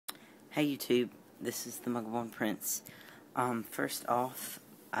Hey YouTube, this is the Muggle Prince. First off,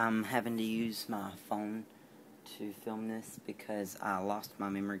 I'm having to use my phone to film this because I lost my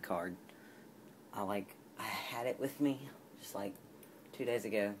memory card. I had it with me just like 2 days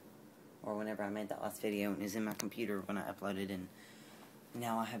ago, or whenever I made that last video, and it was in my computer when I uploaded, and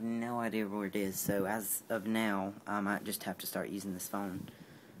now I have no idea where it is. So as of now, I might just have to start using this phone.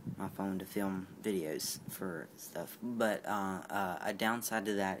 My phone to film videos for stuff, but a downside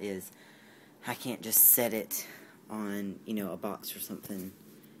to that is I can't just set it on, a box or something.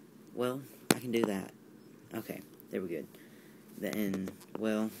 Well, I can do that. Okay, there we go. Then,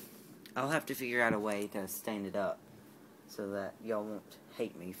 well, I'll have to figure out a way to stand it up so that y'all won't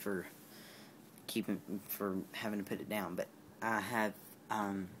hate me for having to put it down. But I have,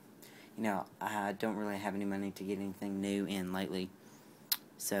 I don't really have any money to get anything new in lately.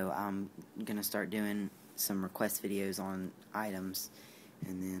 So I'm going to start doing some request videos on items.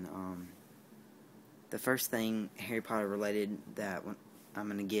 And then the first thing Harry Potter related that I'm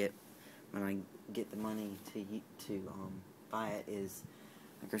going to get when I get the money to buy it is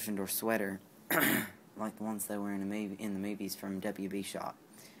a Gryffindor sweater. Like the ones they were in the movies from WWOHP.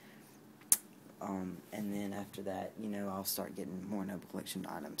 And then after that, I'll start getting more Noble Collection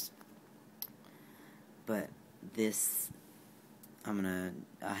items. But this...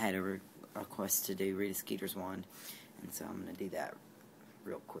 I had a request to do Rita Skeeter's wand, and so I'm going to do that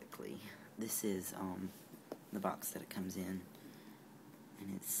real quickly. This is the box that it comes in,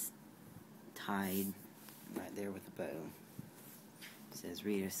 and it's tied right there with a bow. It says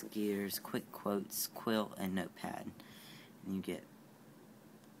Rita Skeeter's Quick Quotes, Quill, and Notepad, and you get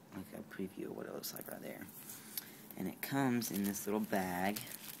like a preview of what it looks like right there. And it comes in this little bag,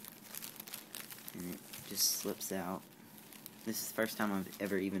 and it just slips out. This is the first time I've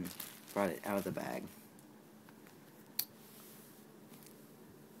ever even brought it out of the bag.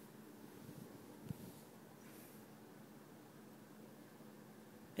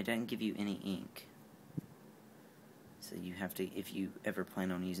 It doesn't give you any ink. So you have to, if you ever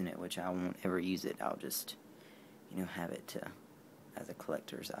plan on using it, which I won't ever use it, I'll just, have it as a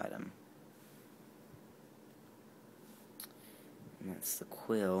collector's item. And that's the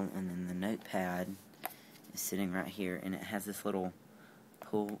quill, and then the notepad is sitting right here, and it has this little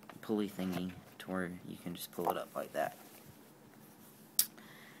pulley thingy to where you can just pull it up like that.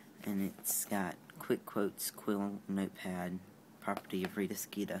 And it's got Quick Quotes, Quill, Notepad, property of Rita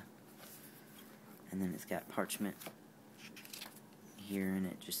Skeeter. And then it's got parchment here, and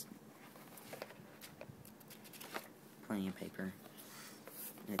it just plenty of paper.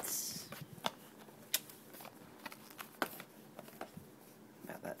 It's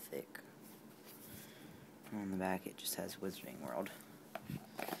about that thick. On the back it just has Wizarding World.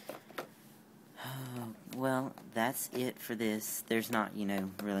 Well, that's it for this. There's not,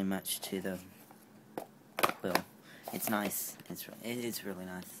 really much to the quill. It's nice. It is really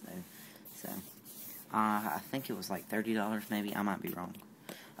nice, though. So, I think it was like $30 maybe. I might be wrong.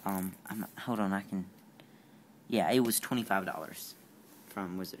 Hold on, I can... Yeah, it was $25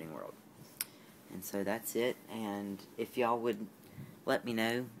 from Wizarding World. And so that's it. And if y'all would... let me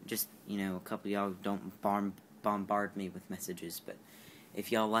know, just, a couple of y'all don't bombard me with messages, but if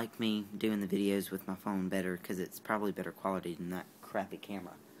y'all like me doing the videos with my phone better, because it's probably better quality than that crappy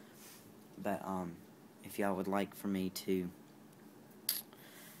camera, but, if y'all would like for me to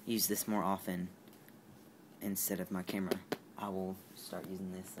use this more often instead of my camera, I will start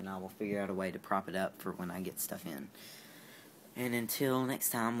using this, and I will figure out a way to prop it up for when I get stuff in. And until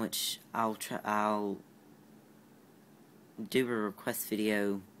next time, which I'll do a request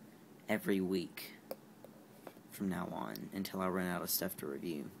video every week from now on until I run out of stuff to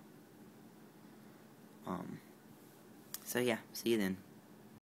review. So yeah, see you then.